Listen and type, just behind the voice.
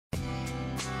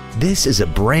This is a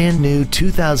brand new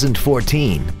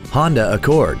 2014 Honda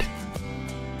Accord.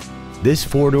 This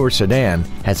four-door sedan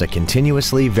has a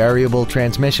continuously variable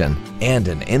transmission and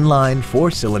an inline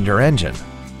four-cylinder engine.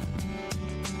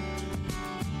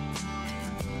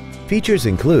 Features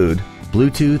include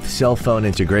Bluetooth cell phone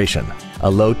integration, a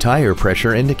low tire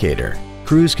pressure indicator,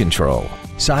 cruise control,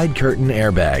 side curtain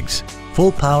airbags,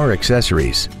 full power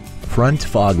accessories, front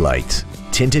fog lights,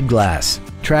 tinted glass,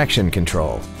 traction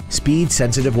control,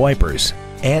 speed-sensitive wipers,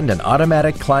 and an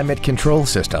automatic climate control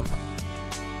system.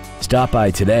 Stop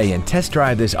by today and test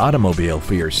drive this automobile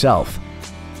for yourself.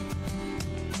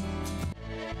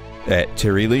 At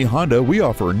Terry Lee Honda, we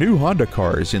offer new Honda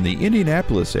cars in the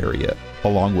Indianapolis area,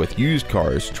 along with used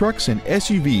cars, trucks, and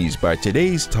SUVs by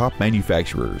today's top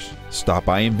manufacturers. Stop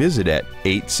by and visit at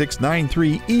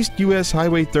 8693 East US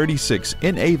Highway 36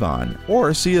 in Avon,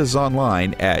 or see us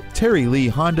online at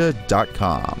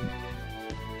terryleehonda.com.